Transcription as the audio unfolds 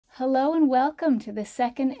Hello and welcome to the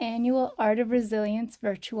second annual Art of Resilience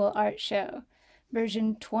Virtual Art Show,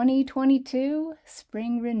 version 2022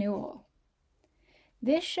 Spring Renewal.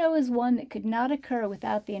 This show is one that could not occur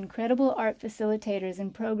without the incredible art facilitators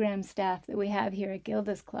and program staff that we have here at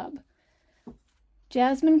Gilda's Club.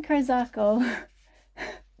 Jasmine Carzacco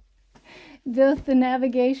built the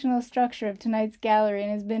navigational structure of tonight's gallery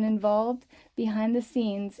and has been involved behind the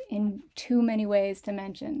scenes in too many ways to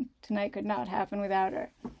mention. Tonight could not happen without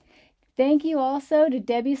her. Thank you also to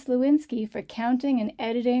Debbie Slewinski for counting and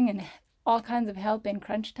editing and all kinds of help in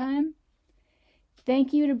crunch time.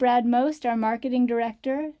 Thank you to Brad Most, our marketing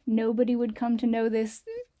director. Nobody would come to know this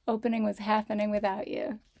opening was happening without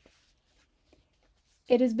you.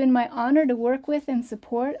 It has been my honor to work with and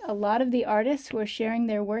support a lot of the artists who are sharing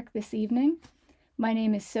their work this evening. My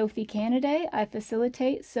name is Sophie Canaday. I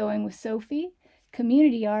facilitate Sewing with Sophie,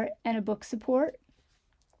 community art, and a book support.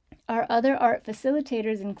 Our other art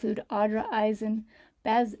facilitators include Audra Eisen,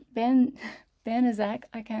 Banizak,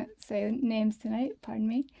 I can't say names tonight, pardon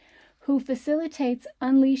me, who facilitates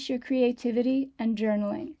Unleash Your Creativity and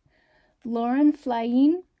Journaling. Lauren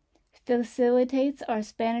Flain facilitates our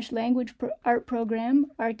Spanish language art program,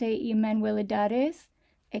 Arte y Manualidades,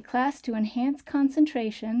 a class to enhance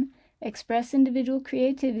concentration, express individual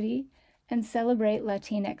creativity, and celebrate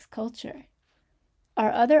Latinx culture.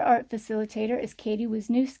 Our other art facilitator is Katie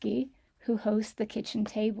Wisniewski, who hosts The Kitchen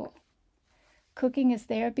Table. Cooking is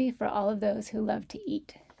therapy for all of those who love to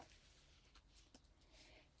eat.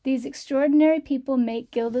 These extraordinary people make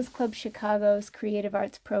Gilda's Club Chicago's creative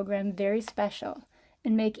arts program very special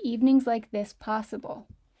and make evenings like this possible.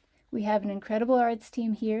 We have an incredible arts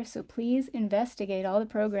team here, so please investigate all the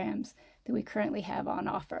programs that we currently have on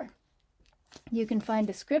offer. You can find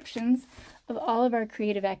descriptions of all of our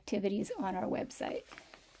creative activities on our website.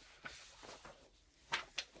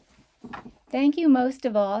 Thank you most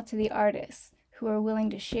of all to the artists who are willing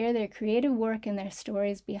to share their creative work and their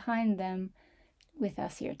stories behind them with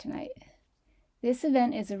us here tonight. This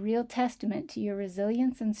event is a real testament to your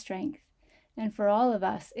resilience and strength, and for all of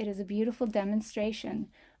us, it is a beautiful demonstration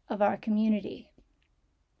of our community.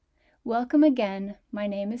 Welcome again. My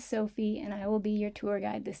name is Sophie, and I will be your tour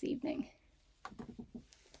guide this evening.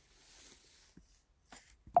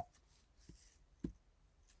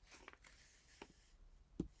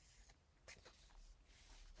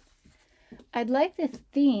 I'd like the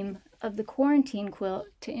theme of the quarantine quilt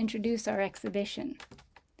to introduce our exhibition.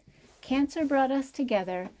 Cancer brought us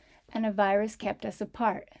together and a virus kept us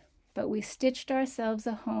apart, but we stitched ourselves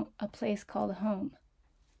a place called home.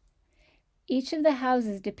 Each of the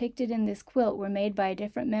houses depicted in this quilt were made by a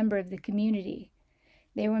different member of the community.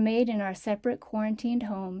 They were made in our separate quarantined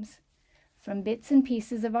homes from bits and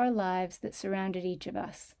pieces of our lives that surrounded each of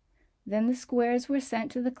us. Then the squares were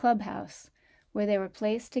sent to the clubhouse, where they were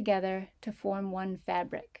placed together to form one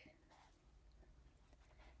fabric.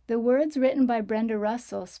 The words written by Brenda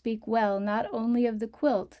Russell speak well not only of the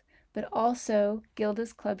quilt, but also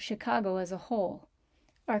Gilda's Club Chicago as a whole.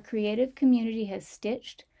 Our creative community has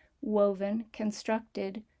stitched, woven,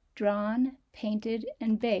 constructed, drawn, painted,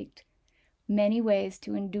 and baked many ways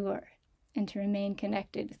to endure and to remain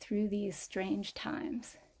connected through these strange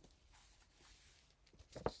times.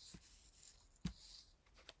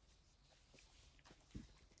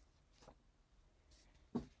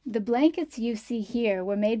 The blankets you see here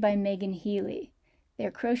were made by Megan Healy.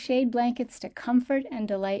 They're crocheted blankets to comfort and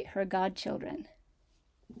delight her godchildren.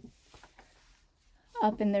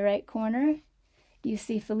 Up in the right corner, you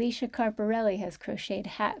see Felicia Carparelli has crocheted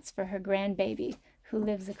hats for her grandbaby who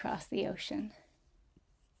lives across the ocean.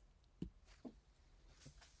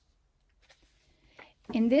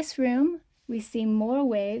 In this room, we see more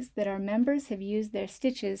ways that our members have used their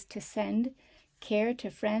stitches to send care to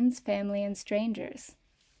friends, family, and strangers.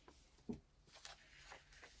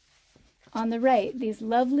 On the right, these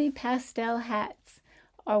lovely pastel hats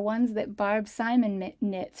are ones that Barb Simon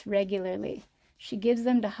knits regularly. She gives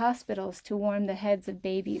them to hospitals to warm the heads of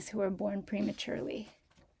babies who are born prematurely.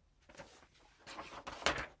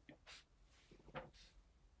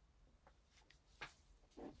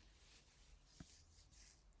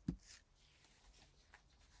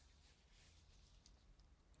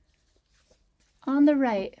 On the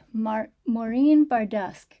right, Maureen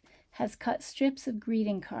Bardusk has cut strips of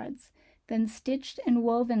greeting cards, then stitched and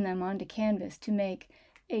woven them onto canvas to make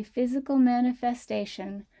a physical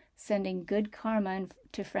manifestation, sending good karma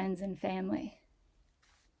to friends and family.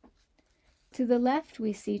 To the left,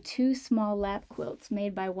 we see two small lap quilts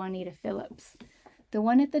made by Juanita Phillips. The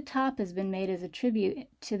one at the top has been made as a tribute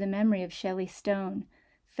to the memory of Shelley Stone,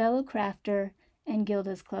 fellow crafter and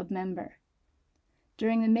Gilda's Club member.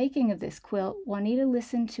 During the making of this quilt, Juanita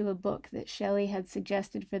listened to a book that Shelley had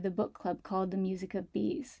suggested for the book club called The Music of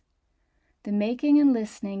Bees. The making and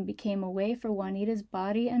listening became a way for Juanita's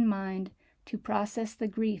body and mind to process the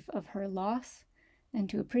grief of her loss and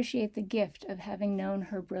to appreciate the gift of having known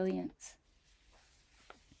her brilliance.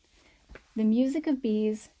 The Music of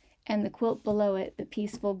Bees and the quilt below it, the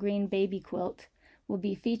Peaceful Green Baby Quilt, will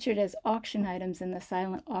be featured as auction items in the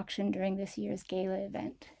silent auction during this year's gala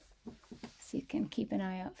event. So you can keep an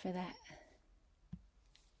eye out for that.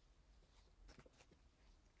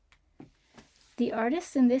 The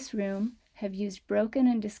artists in this room have used broken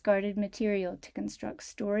and discarded material to construct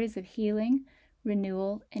stories of healing,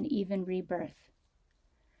 renewal, and even rebirth.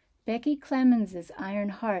 Becky Clemens's Iron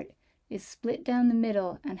Heart is split down the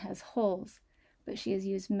middle and has holes, but she has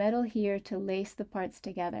used metal here to lace the parts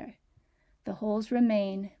together. The holes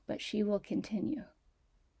remain, but she will continue.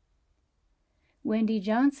 Wendy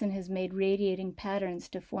Johnson has made radiating patterns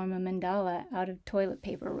to form a mandala out of toilet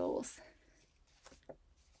paper rolls.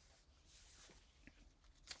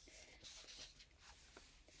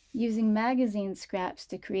 Using magazine scraps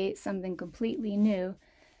to create something completely new,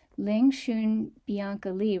 Ling Shun Bianca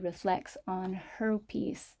Lee reflects on her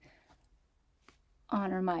piece,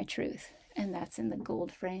 Honor My Truth, and that's in the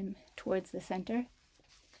gold frame towards the center.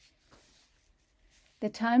 The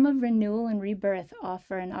time of renewal and rebirth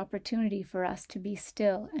offer an opportunity for us to be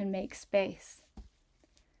still and make space.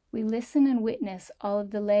 We listen and witness all of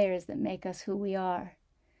the layers that make us who we are.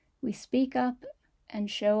 We speak up and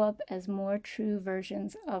show up as more true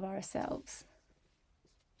versions of ourselves.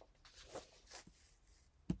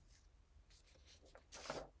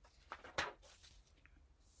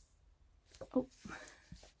 Oh,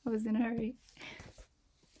 I was in a hurry.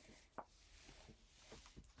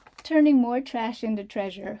 Turning more trash into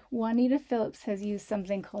treasure, Juanita Phillips has used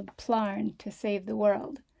something called Plarn to save the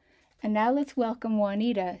world. And now let's welcome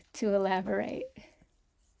Juanita to elaborate.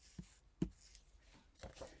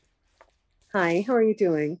 Hi, how are you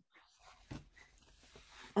doing?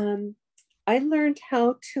 I learned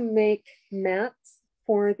how to make mats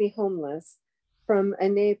for the homeless from a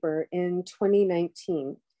neighbor in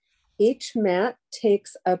 2019. Each mat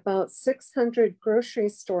takes about 600 grocery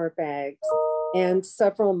store bags and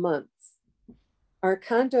several months. Our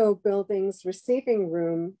condo building's receiving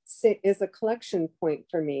room is a collection point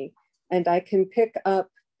for me, and I can pick up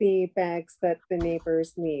the bags that the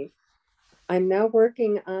neighbors need. I'm now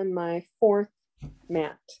working on my 4th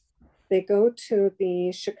mat. They go to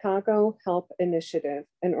the Chicago Help Initiative,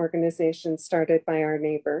 an organization started by our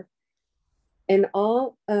neighbor. In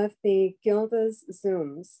all of the Gilda's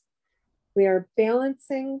Zooms, we are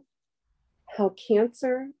balancing how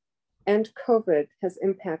cancer and COVID has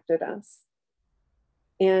impacted us.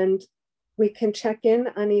 And we can check in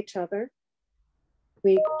on each other.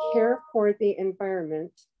 We care for the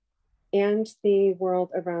environment and the world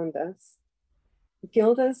around us.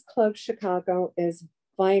 Gilda's Club Chicago is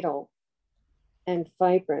vital and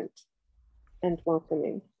vibrant and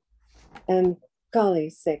welcoming. And golly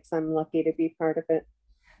sakes, I'm lucky to be part of it.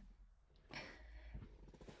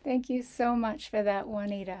 Thank you so much for that,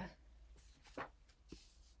 Juanita.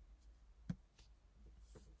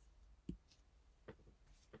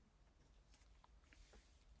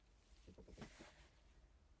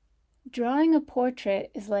 Drawing a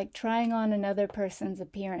portrait is like trying on another person's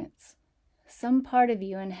appearance. Some part of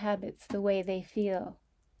you inhabits the way they feel,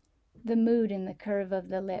 the mood in the curve of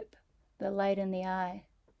the lip, the light in the eye.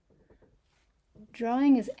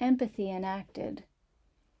 Drawing is empathy enacted.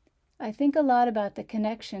 I think a lot about the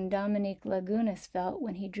connection Dominique Lagunas felt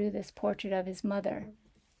when he drew this portrait of his mother,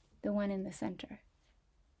 the one in the center.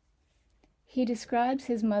 He describes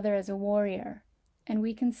his mother as a warrior, and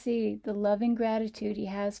we can see the loving gratitude he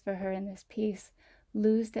has for her in this piece,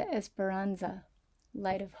 Luz de Esperanza,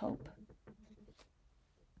 light of hope.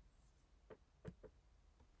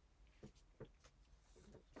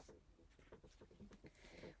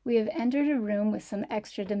 We have entered a room with some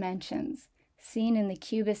extra dimensions, seen in the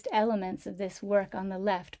cubist elements of this work on the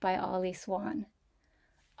left by Ollie Swan.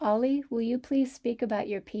 Ollie, will you please speak about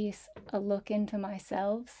your piece, A Look into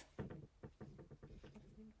Myself?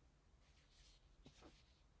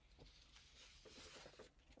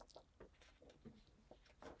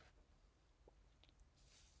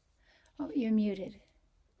 Oh, you're muted.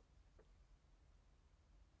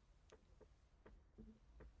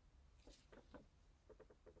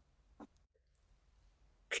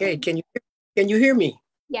 Okay, can you hear me?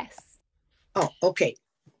 Yes. Oh, okay.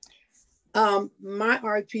 My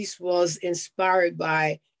art piece was inspired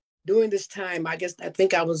by during this time. I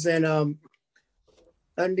think I was in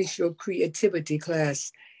Unleash Your Creativity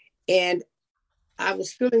class, and I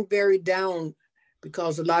was feeling very down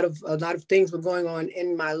because a lot of things were going on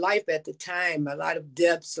in my life at the time, a lot of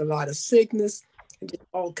deaths, a lot of sickness, and just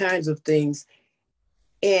all kinds of things.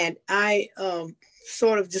 And I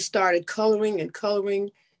sort of just started coloring and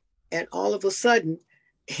coloring, and all of a sudden,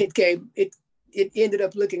 it ended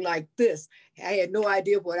up looking like this. I had no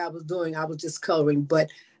idea what I was doing. I was just coloring, but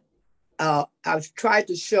I tried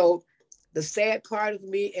to show the sad part of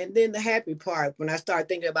me and then the happy part when I started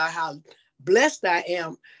thinking about how blessed I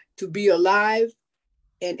am to be alive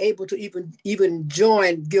and able to even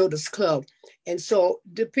join Gilda's Club. And so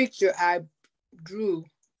the picture I drew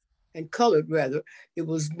and colored, rather, it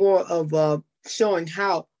was more of showing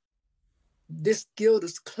how this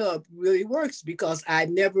Gilda's Club really works, because I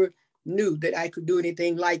never knew that I could do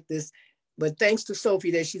anything like this. But thanks to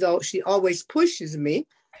Sophie, that she always pushes me,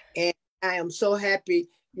 and I am so happy,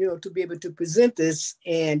 to be able to present this.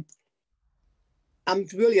 And I'm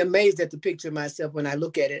really amazed at the picture myself when I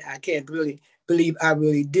look at it. I can't really believe I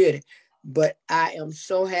really did it. But I am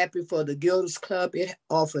so happy for the Gilda's Club. It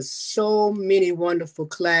offers so many wonderful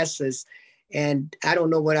classes, and I don't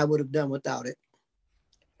know what I would have done without it.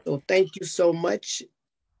 So thank you so much,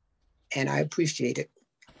 and I appreciate it.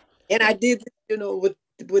 And I did,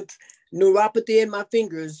 with neuropathy in my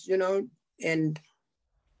fingers, and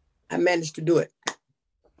I managed to do it.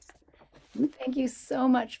 Thank you so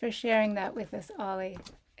much for sharing that with us, Ollie.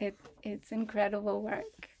 It's incredible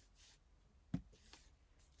work.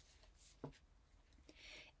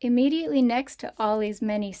 Immediately next to Ollie's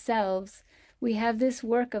many selves, we have this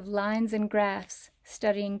work of lines and graphs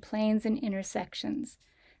studying planes and intersections.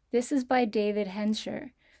 This is by David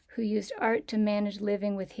Hensher, who used art to manage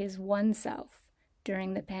living with his one self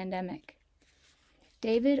during the pandemic.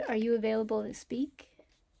 David, are you available to speak?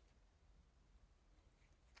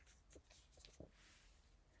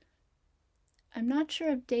 I'm not sure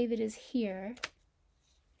if David is here,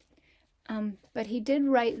 but he did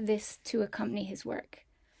write this to accompany his work.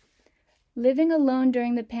 Living alone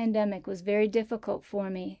during the pandemic was very difficult for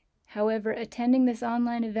me. However, attending this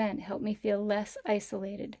online event helped me feel less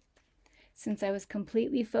isolated. Since I was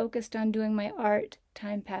completely focused on doing my art,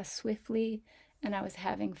 time passed swiftly and I was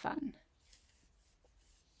having fun.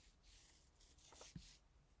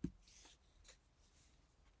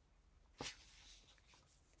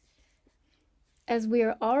 As we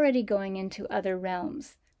are already going into other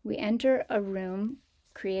realms, we enter a room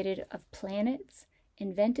created of planets,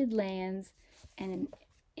 invented lands, and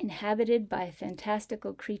inhabited by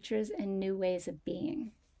fantastical creatures and new ways of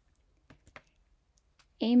being.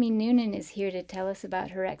 Amy Noonan is here to tell us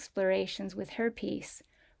about her explorations with her piece,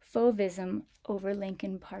 Fauvism over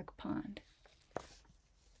Lincoln Park Pond.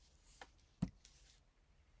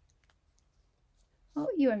 Oh,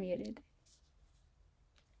 you are muted.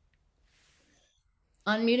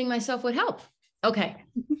 Unmuting myself would help. Okay.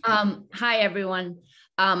 Hi, everyone.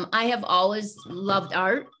 I have always loved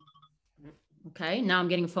art. Okay, now I'm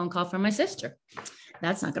getting a phone call from my sister.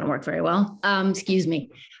 That's not going to work very well. Excuse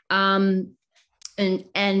me. And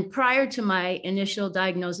prior to my initial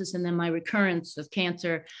diagnosis and then my recurrence of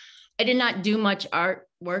cancer, I did not do much art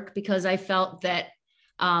work because I felt that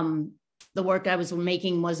the work I was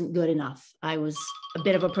making wasn't good enough. I was a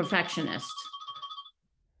bit of a perfectionist.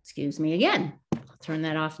 Excuse me again. I'll turn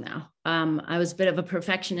that off now. I was a bit of a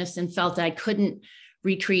perfectionist and felt I couldn't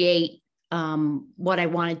recreate what I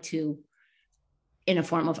wanted to in a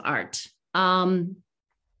form of art, and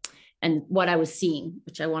what I was seeing,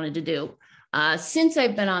 which I wanted to do. Since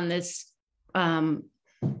I've been on this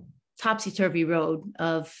topsy-turvy road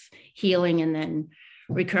of healing and then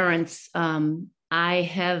recurrence, I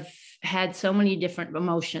have had so many different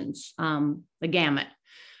emotions, the gamut.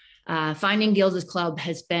 Finding Gilda's Club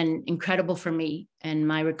has been incredible for me and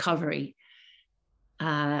my recovery.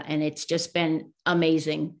 And it's just been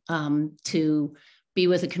amazing to be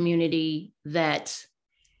with a community that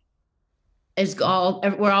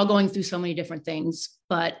we're all going through so many different things,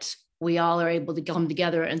 but we all are able to come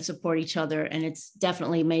together and support each other. And it's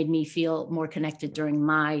definitely made me feel more connected during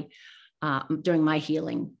my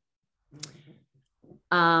healing.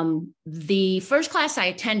 The first class I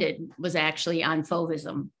attended was actually on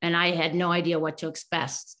Fauvism, and I had no idea what to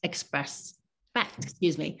express.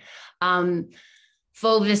 Excuse me.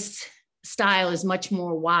 Fauvist style is much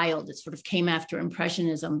more wild. It sort of came after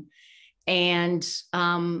Impressionism. And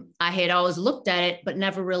I had always looked at it, but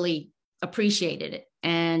never really appreciated it.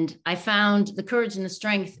 And I found the courage and the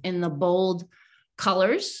strength in the bold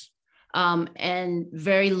colors and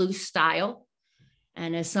very loose style.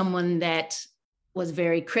 And as someone that was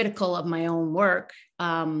very critical of my own work,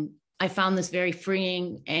 I found this very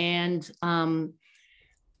freeing and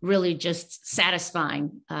really just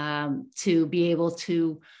satisfying to be able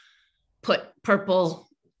to put purple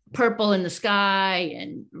in the sky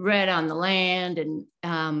and red on the land. And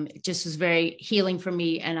it just was very healing for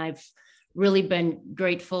me. And I've really been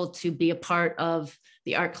grateful to be a part of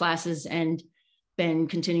the art classes and been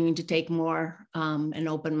continuing to take more and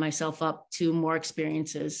open myself up to more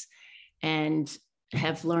experiences, and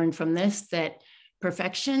have learned from this that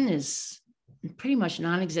perfection is pretty much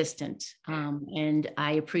non-existent. And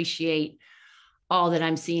I appreciate all that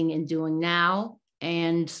I'm seeing and doing now,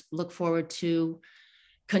 and look forward to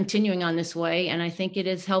continuing on this way. And I think it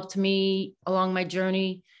has helped me along my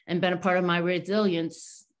journey and been a part of my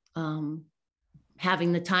resilience,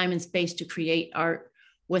 having the time and space to create art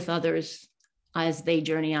with others as they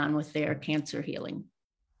journey on with their cancer healing.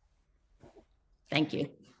 Thank you.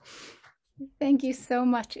 Thank you so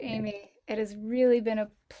much, Amy. It has really been a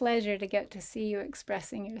pleasure to get to see you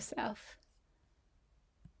expressing yourself.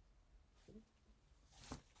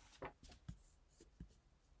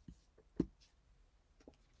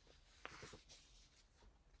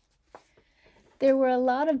 There were a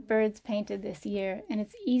lot of birds painted this year, and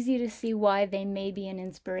it's easy to see why they may be an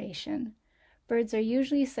inspiration. Birds are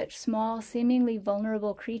usually such small, seemingly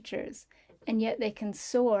vulnerable creatures, and yet they can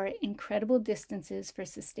soar incredible distances for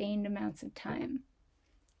sustained amounts of time.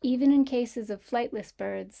 Even in cases of flightless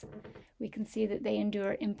birds, we can see that they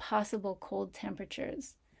endure impossible cold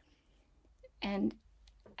temperatures. And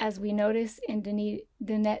as we notice in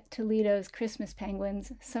Danette Toledo's Christmas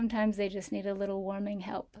penguins, sometimes they just need a little warming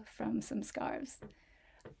help from some scarves.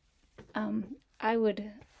 I would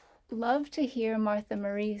love to hear Martha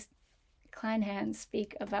Marie Kleinhans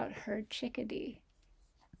speak about her chickadee.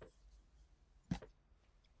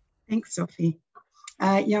 Thanks, Sophie.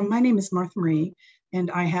 Yeah, my name is Martha Marie, and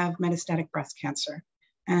I have metastatic breast cancer.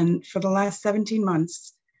 And for the last 17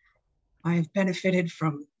 months, I've benefited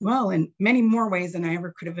from, well, in many more ways than I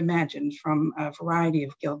ever could have imagined, from a variety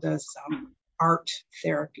of Gilda's art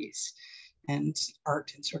therapies, and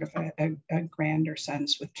art in sort of a grander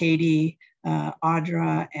sense with Katie,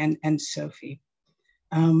 Audra, and Sophie.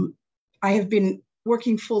 I have been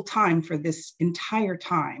working full time for this entire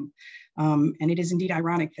time. And it is indeed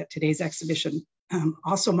ironic that today's exhibition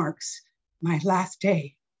also marks my last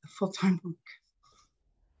day of full-time work.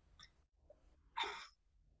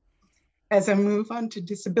 As I move on to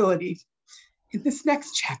disability in this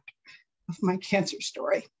next chapter of my cancer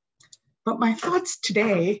story. But my thoughts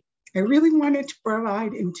today, I really wanted to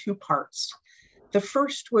provide in two parts. The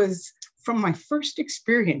first was from my first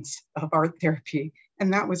experience of art therapy,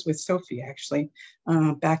 and that was with Sophie, actually,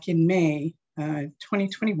 back in May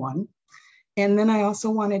 2021. And then I also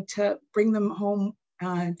wanted to bring them home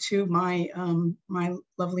to my my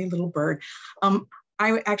lovely little bird.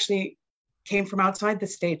 I actually came from outside the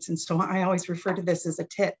States, and so I always refer to this as a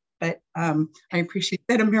tit, but I appreciate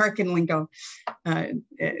that American lingo.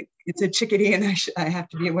 It's a chickadee, and I have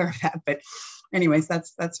to be aware of that. But anyways,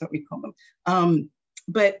 that's what we call them.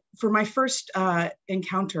 But for my first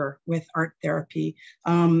encounter with art therapy,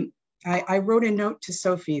 I wrote a note to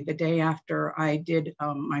Sophie the day after I did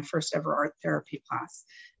my first ever art therapy class.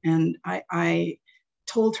 And I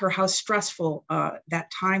told her how stressful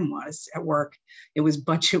that time was at work. It was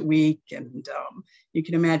budget week, and you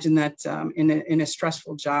can imagine that in a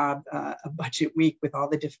stressful job, a budget week with all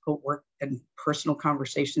the difficult work and personal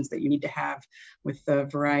conversations that you need to have with a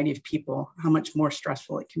variety of people, how much more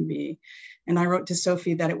stressful it can be. And I wrote to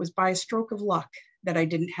Sophie that it was by a stroke of luck that I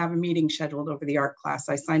didn't have a meeting scheduled over the art class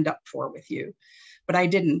I signed up for with you, but I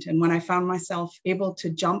didn't. And when I found myself able to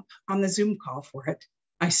jump on the Zoom call for it,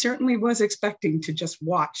 I certainly was expecting to just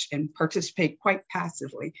watch and participate quite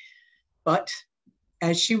passively. But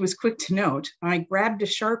as she was quick to note, I grabbed a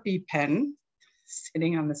Sharpie pen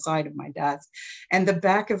sitting on the side of my desk and the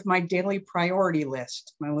back of my daily priority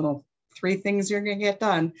list, my little 3 things you're gonna get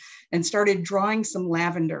done, and started drawing some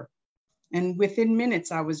lavender. And within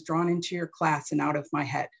minutes, I was drawn into your class and out of my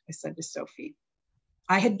head, I said to Sophie.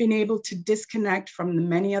 I had been able to disconnect from the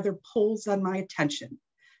many other pulls on my attention,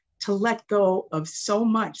 to let go of so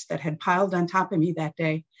much that had piled on top of me that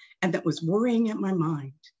day and that was worrying at my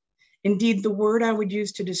mind. Indeed, the word I would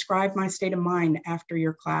use to describe my state of mind after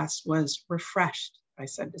your class was refreshed, I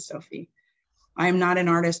said to Sophie. I am not an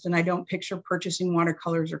artist, and I don't picture purchasing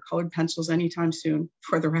watercolors or colored pencils anytime soon.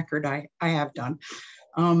 For the record, I have done.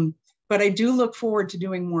 But I do look forward to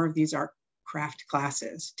doing more of these art craft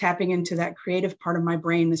classes. Tapping into that creative part of my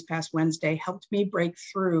brain this past Wednesday helped me break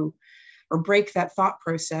that thought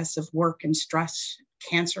process of work and stress,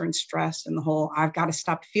 cancer and stress, and the whole, I've got to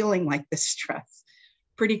stop feeling like this stress.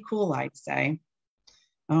 Pretty cool, I'd say.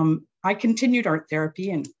 I continued art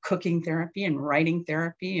therapy and cooking therapy and writing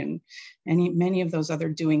therapy and many of those other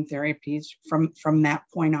doing therapies from that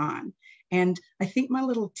point on. And I think my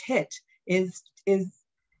little tit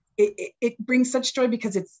it brings such joy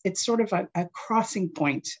because it's sort of a crossing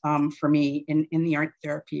point for me in the art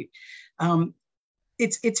therapy.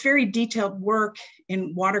 It's very detailed work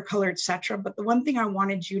in watercolor, etc. But the one thing I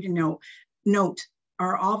wanted you to note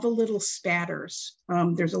are all the little spatters.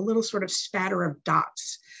 There's a little sort of spatter of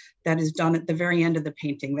dots that is done at the very end of the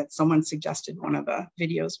painting that someone suggested one of the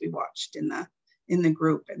videos we watched in the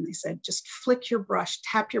group. And they said, just flick your brush,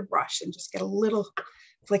 tap your brush, and just get a little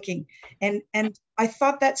flicking. And I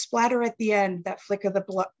thought that splatter at the end, that flick of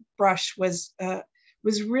the brush was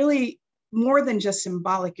really more than just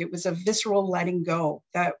symbolic. It was a visceral letting go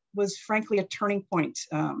that was frankly a turning point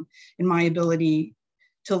in my ability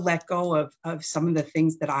to let go of some of the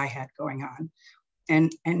things that I had going on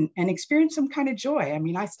and experience some kind of joy. I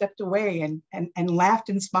mean, I stepped away and laughed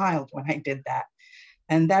and smiled when I did that.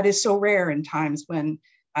 And that is so rare in times when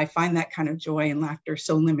I find that kind of joy and laughter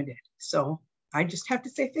so limited. So I just have to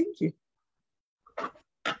say thank you.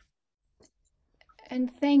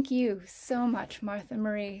 And thank you so much, Martha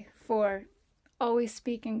Marie, for always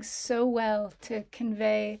speaking so well to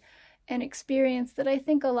convey an experience that I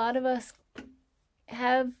think a lot of us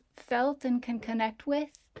have felt and can connect with.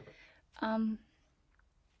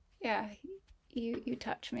 Yeah, you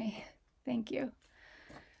touch me. Thank you.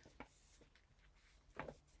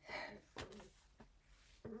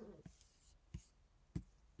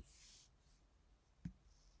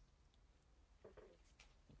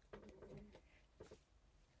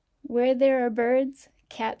 Where there are birds,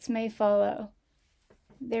 cats may follow.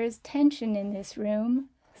 There's tension in this room.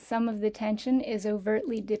 Some of the tension is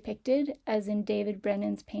overtly depicted, as in David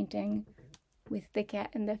Brennan's painting with the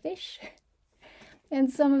cat and the fish. And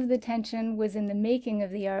some of the tension was in the making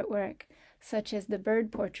of the artwork, such as the bird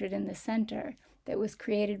portrait in the center that was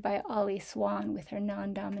created by Ollie Swan with her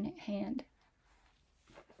non-dominant hand.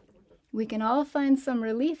 We can all find some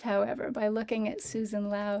relief, however, by looking at Susan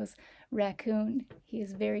Lau's raccoon. He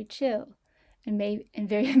is very chill and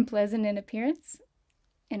very unpleasant in appearance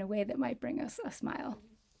in a way that might bring us a smile.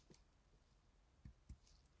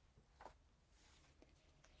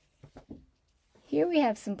 Here we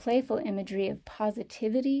have some playful imagery of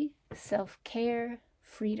positivity, self-care,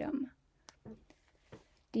 freedom.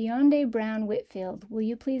 Deonde Brown Whitfield, will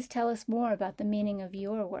you please tell us more about the meaning of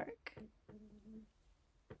your work?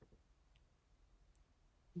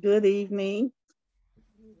 Good evening.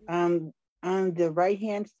 On the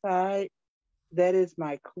right-hand side, that is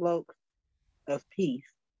my cloak of peace.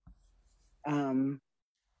 I'm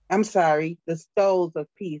sorry, the stoles of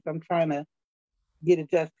peace. I'm trying to get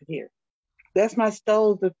adjusted here. That's my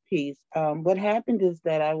stoles of peace. What happened is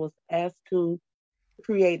that I was asked to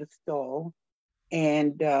create a stole,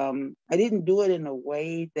 and I didn't do it in a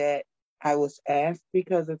way that I was asked,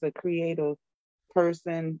 because as a creative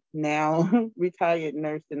person, now retired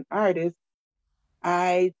nurse and artist,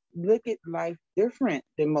 I look at life different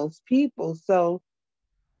than most people. So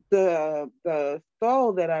the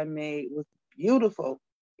stole that I made was beautiful.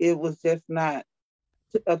 It was just not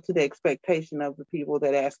up to the expectation of the people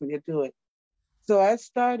that asked me to do it. So I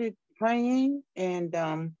started praying, and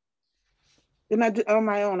then on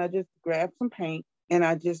my own, I just grabbed some paint and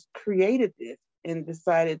I just created this and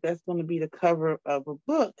decided that's going to be the cover of a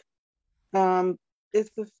book. It's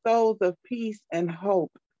the souls of peace and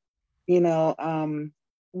hope. You know,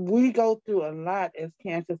 we go through a lot as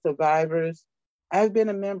cancer survivors. I've been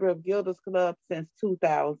a member of Gilda's Club since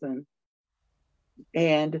 2000.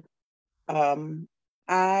 And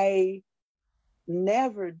I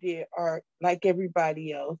never did art like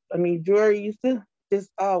everybody else. I mean, Jory used to just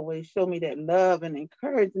always show me that love and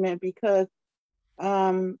encouragement, because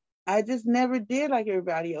I just never did like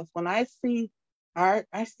everybody else. When I see art,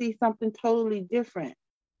 I see something totally different.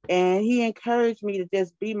 And he encouraged me to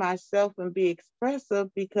just be myself and be expressive,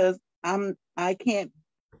 because I can't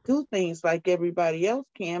do things like everybody else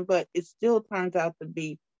can, but it still turns out to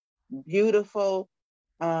be beautiful.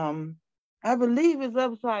 I believe it's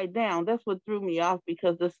upside down. That's what threw me off,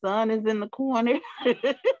 because the sun is in the corner.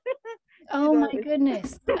 Oh my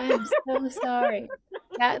goodness. I'm so sorry.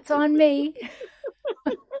 That's on me.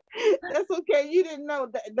 That's okay. You didn't know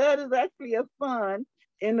that is actually a sun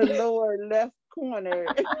in the lower left corner.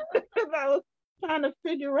 I was trying to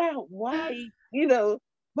figure out why,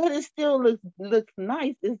 but it still looks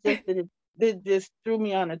nice. It's just that it just threw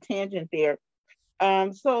me on a tangent there.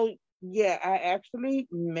 So yeah, I actually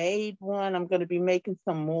made one. I'm going to be making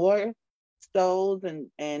some more stoles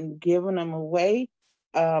and giving them away,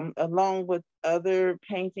 along with other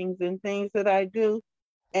paintings and things that I do.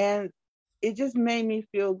 And it just made me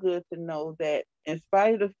feel good to know that, in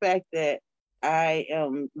spite of the fact that I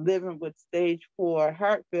am living with stage 4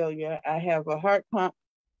 heart failure. I have a heart pump.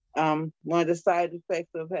 One of the side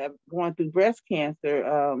effects of going through breast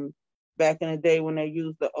cancer, back in the day when they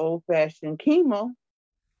used the old-fashioned chemo,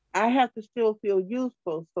 I have to still feel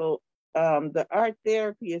useful. So the art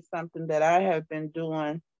therapy is something that I have been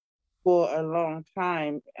doing for a long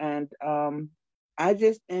time. And I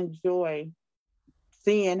just enjoy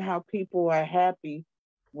seeing how people are happy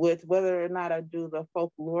with whether or not I do the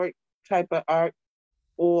folkloric type of art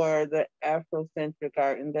or the Afrocentric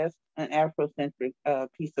art. And that's an Afrocentric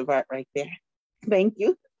piece of art right there. Thank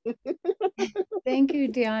you. Thank you,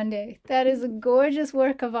 Deonde. That is a gorgeous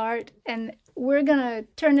work of art, and we're gonna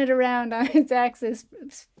turn it around on its axis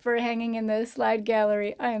for hanging in the slide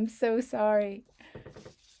gallery. I am so sorry.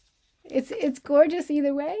 It's gorgeous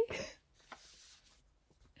either way.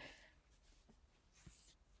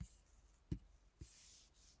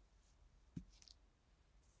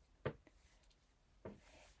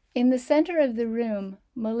 In the center of the room,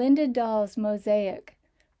 Melinda Dahl's mosaic,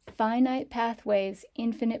 Finite Pathways,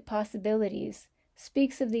 Infinite Possibilities,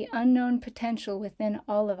 speaks of the unknown potential within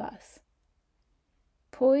all of us.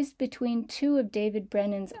 Poised between two of David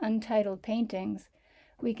Brennan's untitled paintings,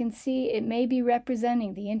 we can see it may be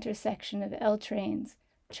representing the intersection of L trains,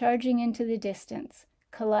 charging into the distance,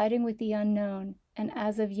 colliding with the unknown, and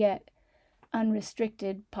as of yet,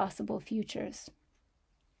 unrestricted possible futures.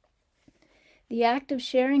 The act of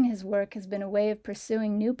sharing his work has been a way of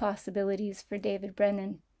pursuing new possibilities for David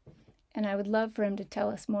Brennan, and I would love for him to tell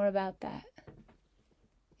us more about that.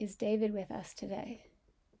 Is David with us today?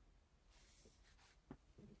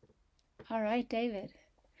 All right, David.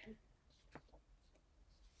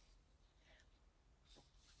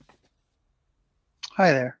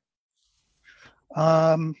 Hi there.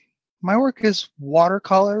 My work is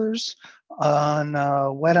watercolors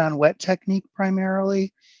on wet technique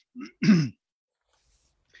primarily.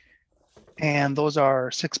 And those are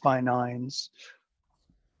 6x9s.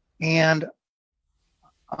 And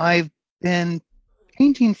I've been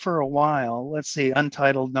painting for a while. Let's see,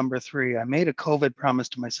 untitled number 3. I made a COVID promise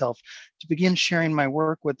to myself to begin sharing my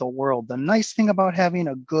work with the world. The nice thing about having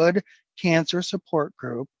a good cancer support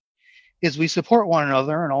group is we support one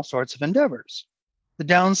another in all sorts of endeavors. The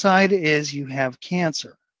downside is you have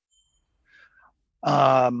cancer.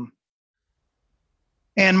 And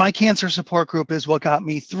my cancer support group is what got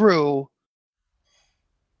me through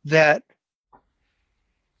that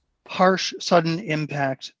harsh, sudden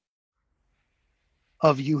impact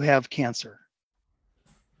of you have cancer.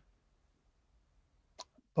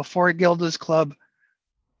 Before Gilda's Club,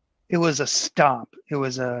 it was a stop. It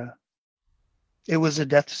was a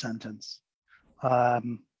death sentence.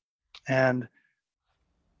 And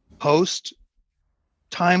post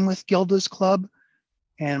time with Gilda's Club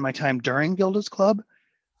and my time during Gilda's Club,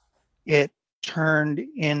 it turned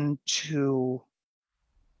into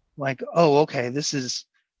like, oh, okay, this is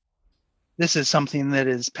something that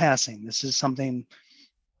is passing. This is something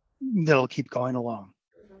that'll keep going along.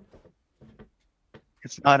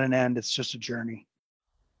 It's not an end, it's just a journey.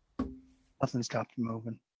 Nothing stopped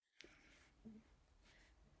moving.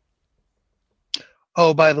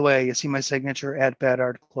 Oh, by the way, you see my signature at Bad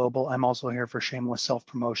Art Global. I'm also here for shameless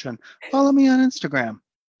self-promotion. Follow me on Instagram.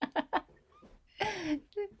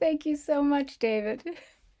 Thank you so much, David.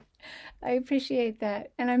 I appreciate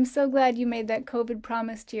that. And I'm so glad you made that COVID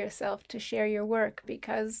promise to yourself to share your work,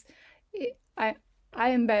 because I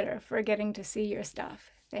am better for getting to see your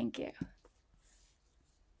stuff. Thank you.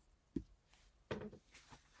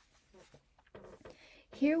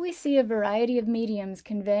 Here we see a variety of mediums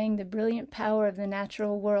conveying the brilliant power of the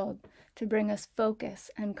natural world to bring us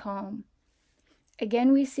focus and calm.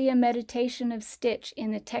 Again, we see a meditation of Stitch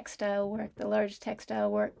in the textile work, the large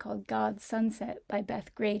textile work called God's Sunset by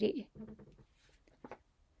Beth Grady.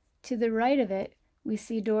 To the right of it, we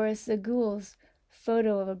see Doris Zagul's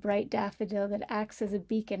photo of a bright daffodil that acts as a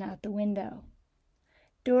beacon out the window.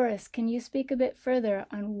 Doris, can you speak a bit further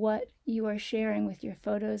on what you are sharing with your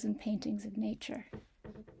photos and paintings of nature?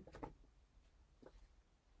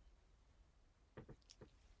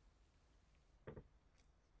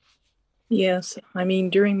 Yes, I mean,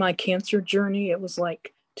 during my cancer journey, it was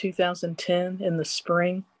like 2010 in the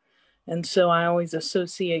spring. And so I always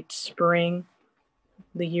associate spring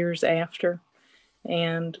the years after.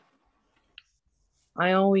 And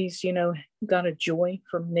I always, got a joy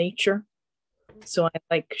from nature. So I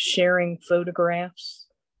like sharing photographs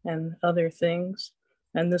and other things.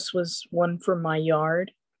 And this was one from my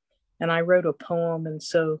yard. And I wrote a poem. And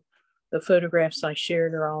so the photographs I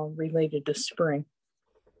shared are all related to spring.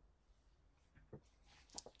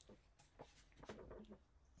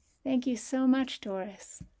 Thank you so much,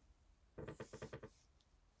 Doris.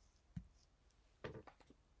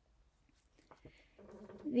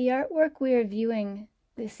 The artwork we are viewing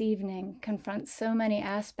this evening confronts so many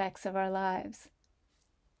aspects of our lives.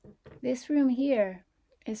 This room here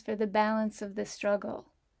is for the balance of the struggle.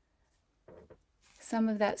 Some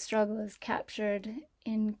of that struggle is captured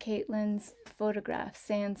in Caitlin's photograph,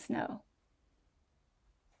 Sand Snow.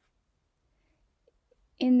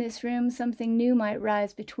 In this room, something new might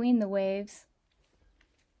rise between the waves.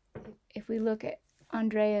 If we look at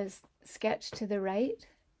Andrea's sketch to the right,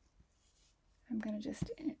 I'm going to just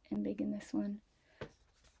embiggen this one.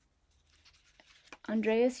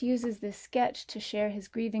 Andreas uses this sketch to share his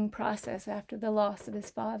grieving process after the loss of his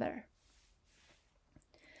father.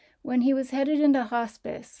 When he was headed into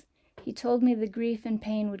hospice, he told me the grief and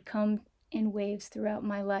pain would come in waves throughout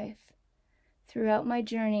my life. Throughout my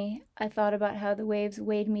journey, I thought about how the waves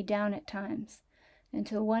weighed me down at times,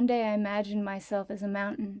 until one day I imagined myself as a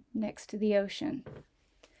mountain next to the ocean.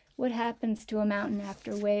 What happens to a mountain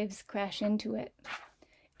after waves crash into it?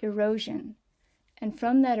 Erosion. And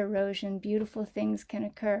from that erosion, beautiful things can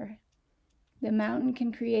occur. The mountain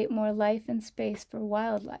can create more life and space for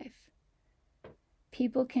wildlife.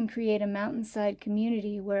 People can create a mountainside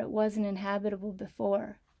community where it wasn't inhabitable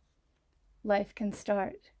before. Life can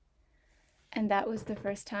start. And that was the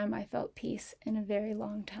first time I felt peace in a very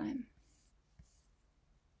long time.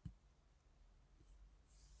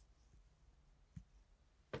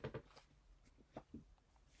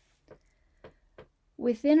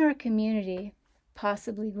 Within our community,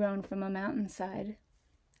 possibly grown from a mountainside,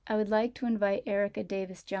 I would like to invite Erica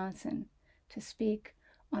Davis Johnson to speak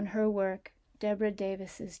on her work, Deborah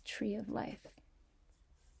Davis's Tree of Life.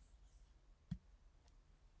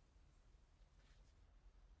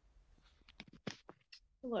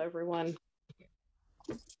 Hello, everyone.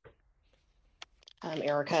 I'm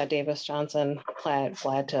Erica Davis Johnson.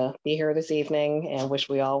 Glad to be here this evening and wish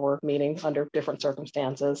we all were meeting under different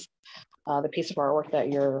circumstances. The piece of artwork that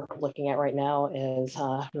you're looking at right now is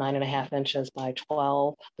 9.5 inches by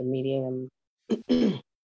 12. The medium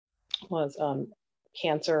was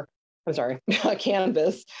canvas.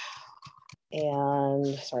 And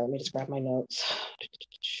sorry, let me just grab my notes.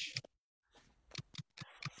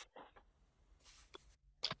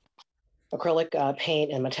 Acrylic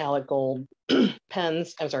paint and metallic gold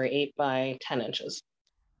pens. 8 by 10 inches.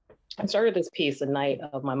 I started this piece the night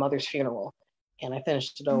of my mother's funeral, and I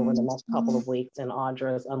finished it over the next couple of weeks in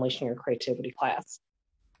Audra's Unleashing Your Creativity class.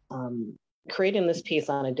 Creating this piece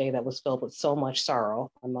on a day that was filled with so much sorrow,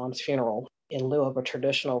 my mom's funeral, in lieu of a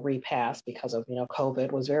traditional repast because of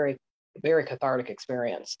COVID, was very, very cathartic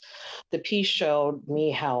experience. The piece showed me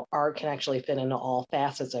how art can actually fit into all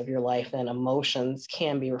facets of your life and emotions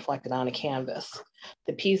can be reflected on a canvas.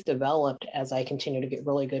 The piece developed as I continue to get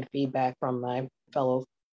really good feedback from my fellow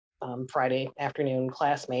Friday afternoon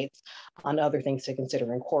classmates on other things to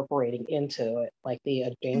consider incorporating into it, like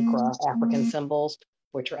the Adinkra African symbols,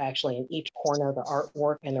 which are actually in each corner of the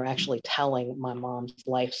artwork, and they're actually telling my mom's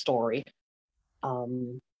life story.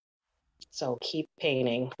 So keep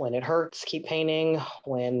painting. When it hurts, keep painting.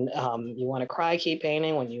 When you want to cry, keep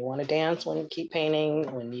painting. When you want to dance, keep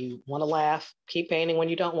painting. When you want to laugh, keep painting. When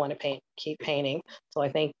you don't want to paint, keep painting. So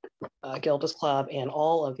I thank Gilda's Club and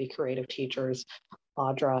all of the creative teachers,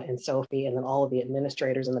 Audra and Sophie, and then all of the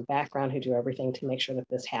administrators in the background who do everything to make sure that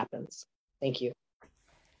this happens. Thank you.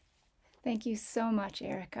 Thank you so much,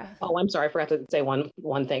 Erica. Oh, I'm sorry, I forgot to say one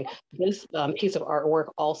thing. This piece of artwork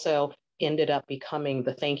also ended up becoming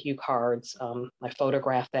the thank you cards. I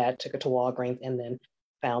photographed that, took it to Walgreens, and then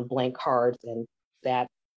found blank cards, and that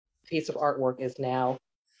piece of artwork is now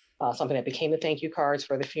something that became the thank you cards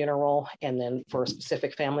for the funeral. And then for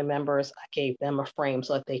specific family members, I gave them a frame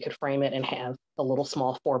so that they could frame it and have a little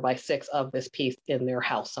small 4x6 of this piece in their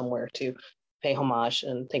house somewhere to pay homage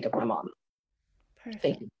and think of my mom. Perfect.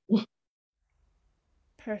 Thank you.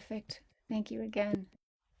 Perfect. Thank you again.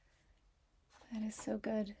 That is so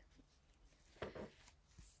good.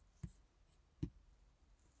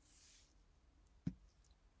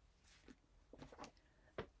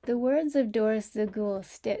 The words of Doris Zaghloul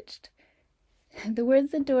stitched. The words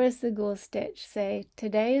that Doris Zaghloul stitched say,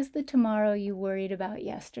 "Today is the tomorrow you worried about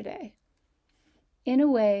yesterday." In a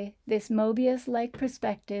way, this Mobius-like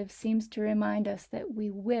perspective seems to remind us that we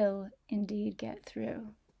will indeed get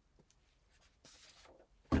through.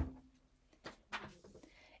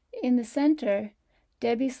 In the center,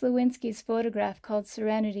 Debbie Slawinski's photograph called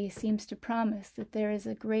Serenity seems to promise that there is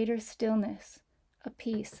a greater stillness, a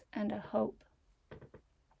peace, and a hope.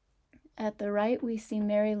 At the right, we see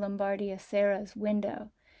Mary Lombardia Serra's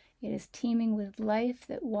window. It is teeming with life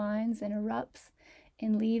that winds and erupts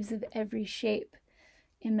in leaves of every shape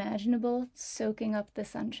imaginable, soaking up the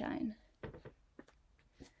sunshine.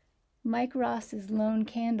 Mike Ross's lone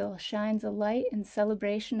candle shines a light in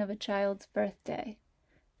celebration of a child's birthday,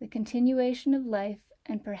 the continuation of life,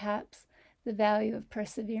 and perhaps the value of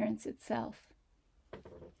perseverance itself.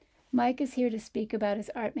 Mike is here to speak about his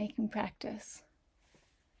art-making practice.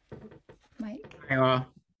 Mike. Hi all.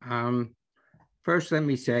 First, let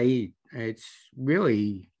me say it's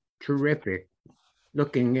really terrific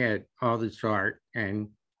looking at all this art and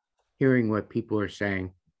hearing what people are saying.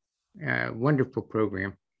 Wonderful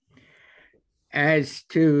program. As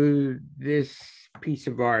to this piece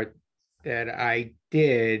of art that I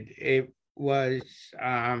did, it was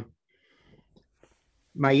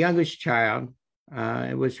my youngest child.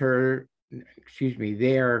 It was their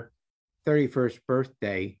 31st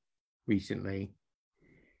birthday recently.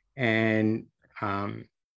 And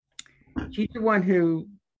she's the one who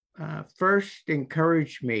first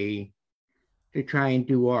encouraged me to try and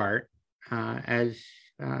do art as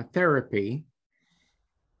therapy.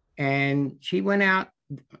 And they went out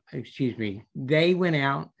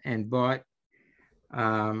and bought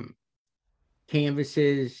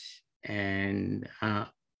canvases and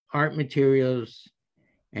art materials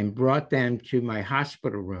and brought them to my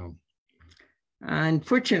hospital room.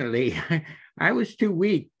 Unfortunately, I was too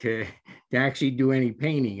weak to actually do any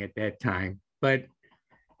painting at that time. But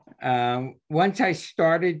once I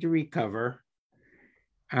started to recover,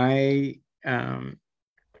 I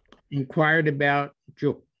inquired about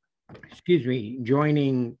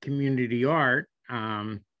joining community art,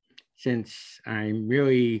 since I'm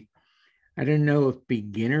really, I don't know if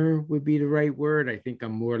beginner would be the right word. I think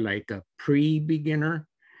I'm more like a pre-beginner.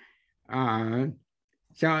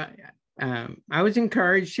 So I was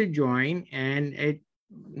encouraged to join, and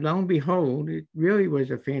lo and behold, it really was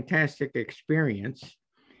a fantastic experience.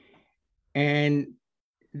 And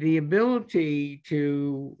the ability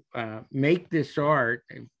to make this art,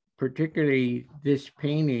 particularly this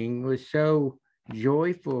painting, was so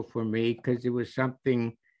joyful for me because it was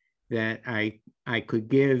something that I could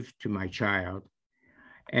give to my child.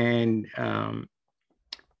 And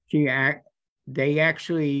they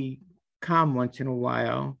actually come once in a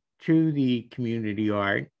while to the community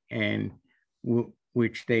art, and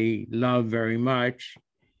which they love very much.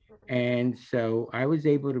 And so I was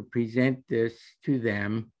able to present this to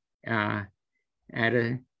them at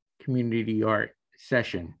a community art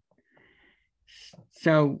session.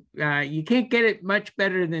 So you can't get it much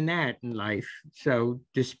better than that in life. So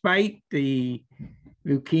despite the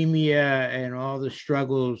leukemia and all the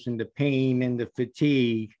struggles and the pain and the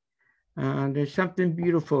fatigue, there's something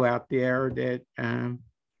beautiful out there that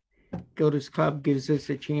Gilda's Club gives us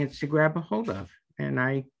a chance to grab a hold of. And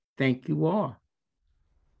I thank you all.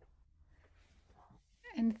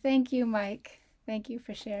 And thank you, Mike. Thank you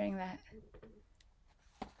for sharing that.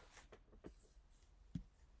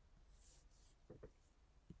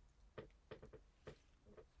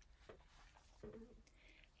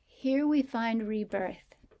 Here we find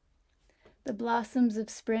rebirth, the blossoms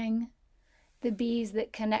of spring, the bees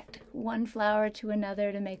that connect one flower to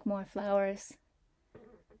another to make more flowers,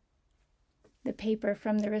 the paper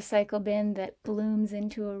from the recycle bin that blooms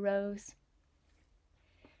into a rose.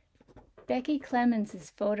 Becky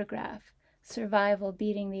Clemens' photograph, Survival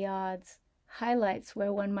Beating the Odds, highlights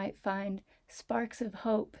where one might find sparks of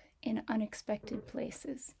hope in unexpected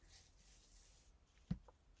places.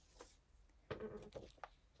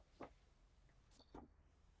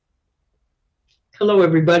 Hello,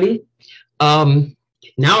 everybody. Now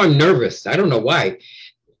I'm nervous. I don't know why.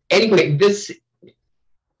 Anyway, this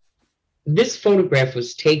photograph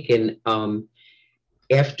was taken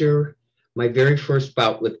after my very first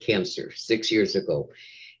bout with cancer 6 years ago.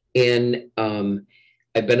 And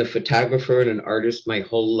I've been a photographer and an artist my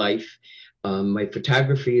whole life. My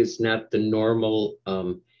photography is not the normal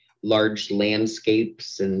large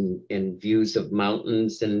landscapes and views of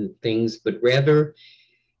mountains and things, but rather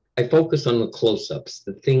I focus on the close-ups,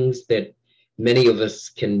 the things that many of us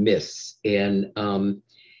can miss. And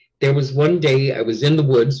there was one day I was in the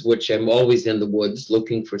woods, which I'm always in the woods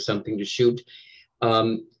looking for something to shoot.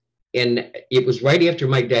 And it was right after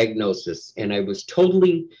my diagnosis, and I was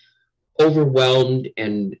totally overwhelmed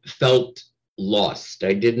and felt lost.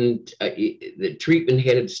 The treatment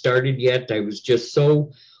hadn't started yet. I was just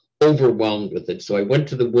so overwhelmed with it. So I went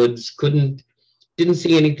to the woods, didn't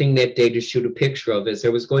see anything that day to shoot a picture of. As I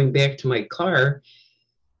was going back to my car,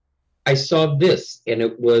 I saw this, and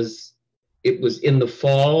it was in the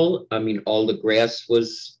fall. I mean, all the grass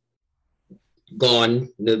was gone.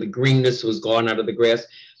 The greenness was gone out of the grass.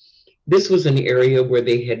 This was an area where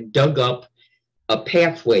they had dug up a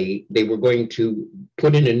pathway. They were going to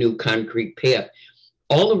put in a new concrete path.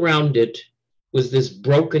 All around it was this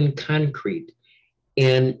broken concrete.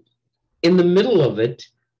 And in the middle of it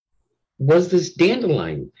was this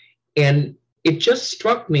dandelion. And it just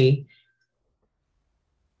struck me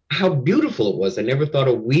how beautiful it was. I never thought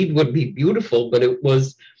a weed would be beautiful, but it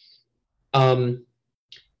was, when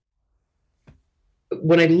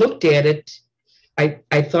I looked at it,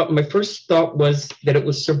 I thought, my first thought was that it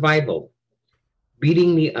was survival,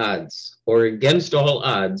 beating the odds, or against all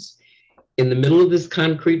odds. In the middle of this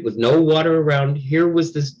concrete with no water around, here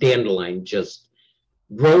was this dandelion just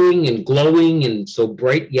growing and glowing and so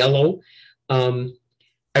bright yellow.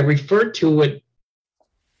 I refer to it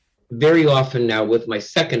very often now with my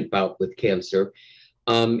second bout with cancer,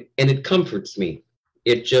 and it comforts me.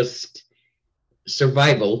 It just,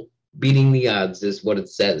 survival, beating the odds is what it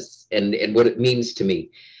says, and what it means to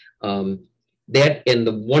me. That and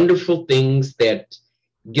the wonderful things that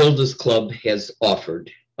Gilda's Club has offered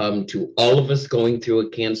to all of us going through a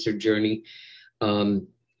cancer journey.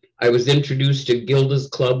 I was introduced to Gilda's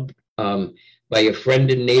Club by a friend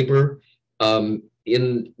and neighbor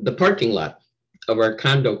in the parking lot of our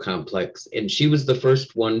condo complex. And she was the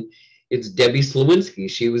first one. It's Debbie Slawinski.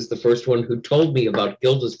 She was the first one who told me about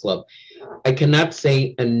Gilda's Club. I cannot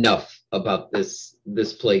say enough about this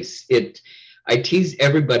place. I tease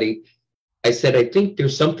everybody. I said, I think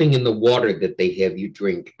there's something in the water that they have you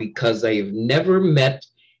drink, because I have never met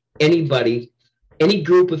anybody, any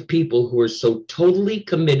group of people who are so totally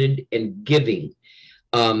committed and giving.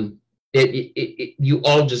 You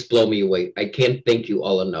all just blow me away. I can't thank you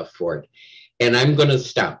all enough for it. And I'm going to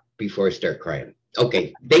stop before I start crying.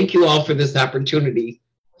 Okay, thank you all for this opportunity.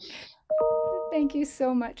 Thank you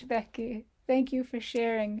so much, Becky. Thank you for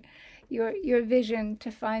sharing your vision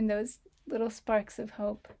to find those little sparks of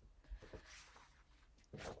hope.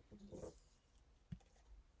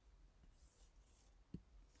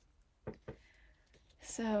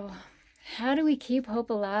 So, how do we keep hope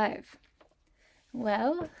alive?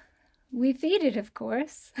 Well, we feed it, of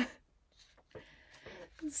course.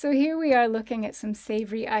 So here we are looking at some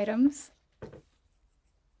savory items.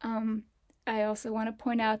 I also want to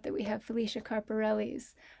point out that we have Felicia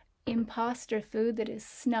Carparelli's imposter food that is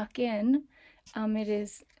snuck in. It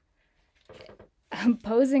is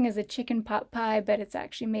posing as a chicken pot pie, but it's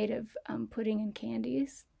actually made of pudding and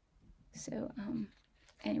candies. So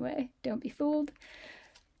anyway, don't be fooled.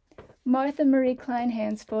 Martha Marie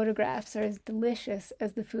Kleinhand's photographs are as delicious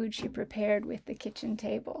as the food she prepared with the kitchen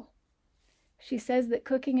table. She says that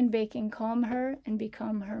cooking and baking calm her and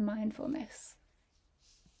become her mindfulness.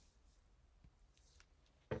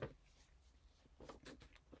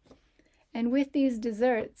 And with these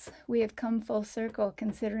desserts, we have come full circle,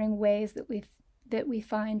 considering ways that we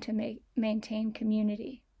find to maintain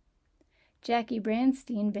community. Jackie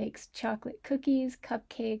Branstein bakes chocolate cookies,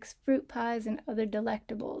 cupcakes, fruit pies, and other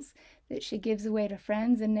delectables that she gives away to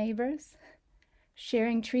friends and neighbors.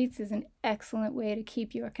 Sharing treats is an excellent way to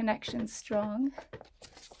keep your connections strong.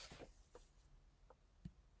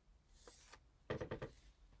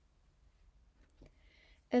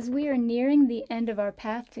 As we are nearing the end of our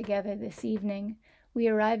path together this evening, we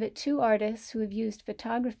arrive at two artists who have used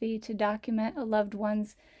photography to document a loved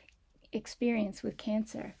one's experience with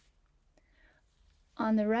cancer.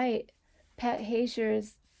 On the right, Pat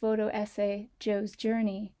Hazier's photo essay, Joe's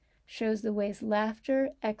Journey, shows the ways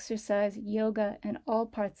laughter, exercise, yoga, and all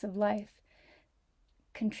parts of life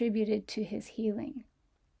contributed to his healing.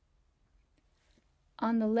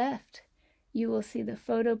 On the left, you will see the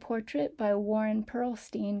photo portrait by Warren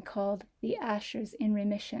Perlstein called The Ashers in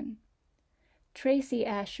Remission. Tracy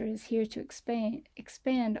Asher is here to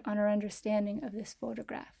expand on our understanding of this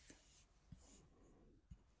photograph.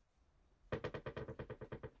 Hi,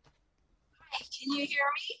 can you hear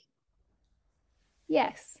me?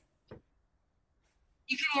 Yes.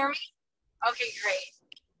 You can hear me? Okay, great.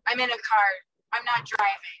 I'm in a car. I'm not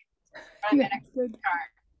driving, but I'm in a car.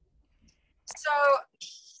 So,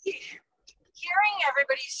 hearing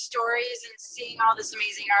everybody's stories and seeing all this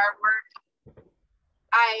amazing artwork,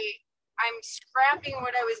 I'm scrapping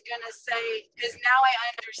what I was gonna say, because now I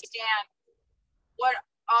understand what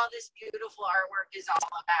all this beautiful artwork is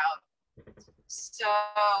all about. So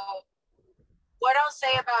what I'll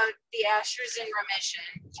say about the Ashers in Remission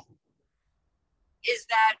is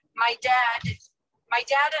that my dad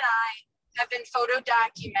and I have been photo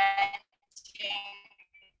documenting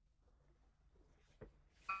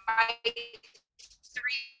my 3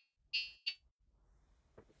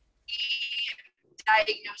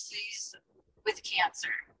 diagnoses with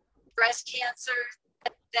cancer. Breast cancer,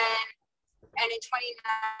 then, and in 2019,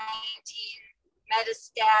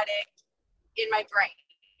 metastatic in my brain.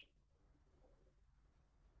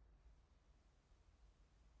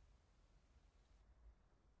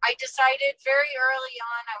 I I decided very early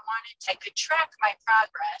on I could track my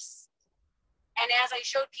progress. And as I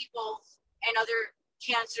showed people and other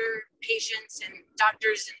cancer patients and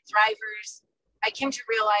doctors and thrivers, I came to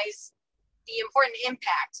realize the important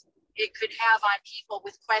impact it could have on people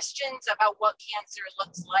with questions about what cancer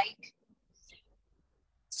looks like.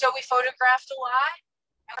 So we photographed a lot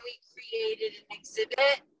and we created an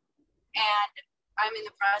exhibit, and I'm in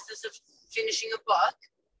the process of finishing a book.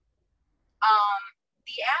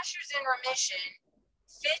 The Ashers in Remission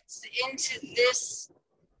fits into this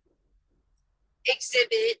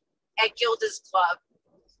exhibit at Gilda's Club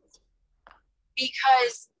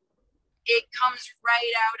because it comes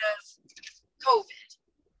right out of COVID.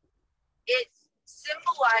 It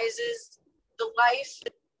symbolizes the life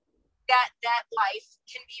that life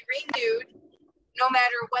can be renewed no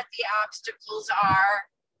matter what the obstacles are,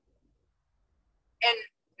 and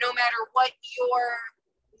no matter what your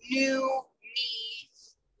new me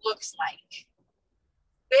looks like.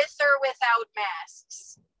 With or without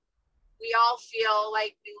masks, we all feel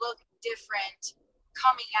like we look different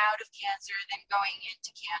coming out of cancer than going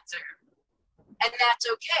into cancer. And that's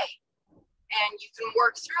okay. And you can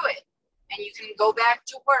work through it, and you can go back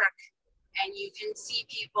to work, and you can see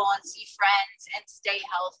people and see friends and stay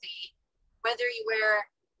healthy, whether you wear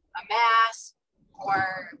a mask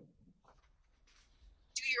or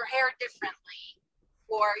do your hair differently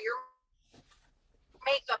or your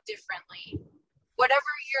makeup differently.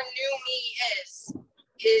 Whatever your new me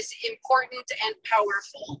is important and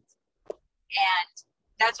powerful. And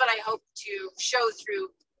that's what I hope to show through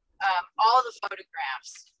all the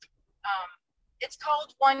photographs. It's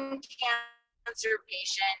called One Cancer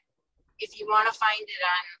Patient. If you want to find it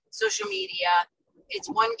on social media, it's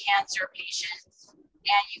One Cancer Patient.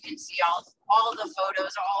 And you can see all the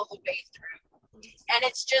photos all the way through. And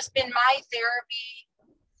it's just been my therapy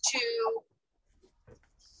to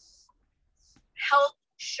help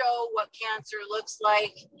show what cancer looks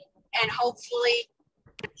like and hopefully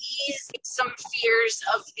ease some fears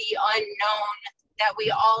of the unknown that we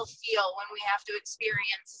all feel when we have to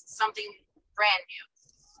experience something brand new.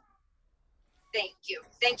 Thank you.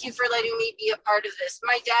 Thank you for letting me be a part of this.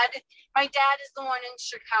 My dad is the one in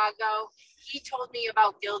Chicago. He told me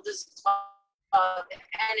about Gilda's Club,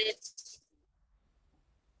 and it's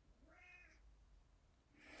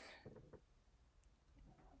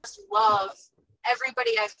just love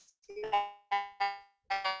everybody I've met.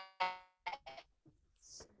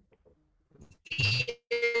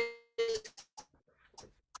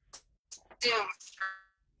 Zoom.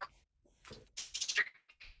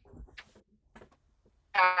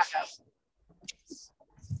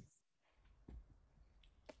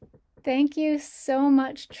 Thank you so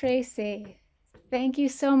much, Tracy. Thank you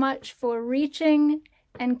so much for reaching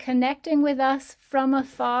and connecting with us from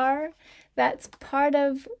afar. That's part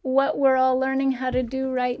of what we're all learning how to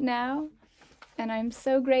do right now. And I'm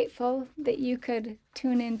so grateful that you could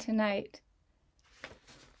tune in tonight.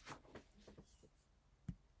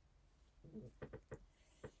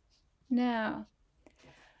 Now,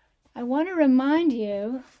 I want to remind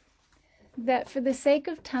you that for the sake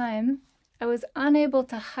of time, I was unable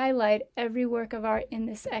to highlight every work of art in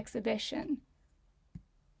this exhibition,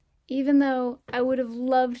 even though I would have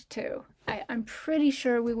loved to. I'm pretty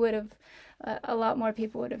sure we would have, a lot more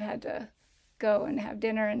people would have had to go and have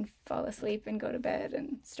dinner and fall asleep and go to bed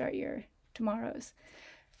and start your tomorrows.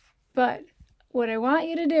 But what I want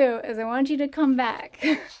you to do is I want you to come back.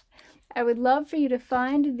 I would love for you to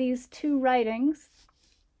find these two writings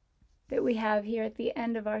that we have here at the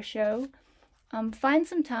end of our show. Find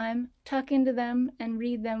some time, tuck into them, and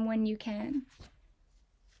read them when you can.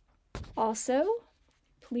 Also,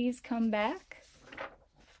 please come back,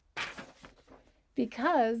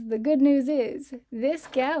 because the good news is this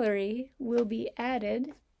gallery will be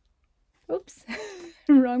added. Oops,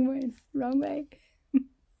 wrong way.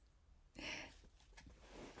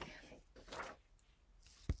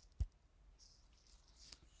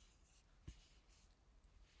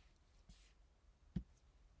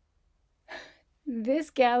 This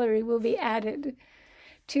gallery will be added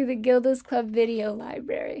to the Gilda's Club video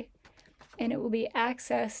library, and it will be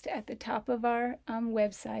accessed at the top of our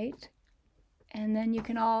website, and then you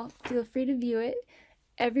can all feel free to view it.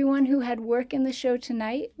 Everyone who had work in the show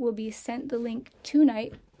tonight will be sent the link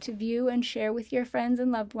tonight to view and share with your friends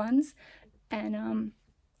and loved ones, and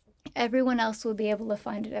everyone else will be able to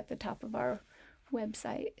find it at the top of our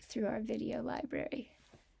website through our video library.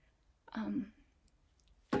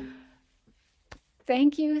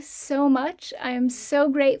 Thank you so much. I am so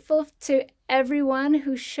grateful to everyone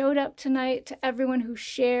who showed up tonight, to everyone who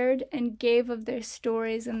shared and gave of their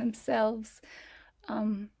stories and themselves.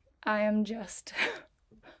 I am just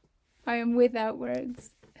I am without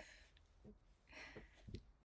words.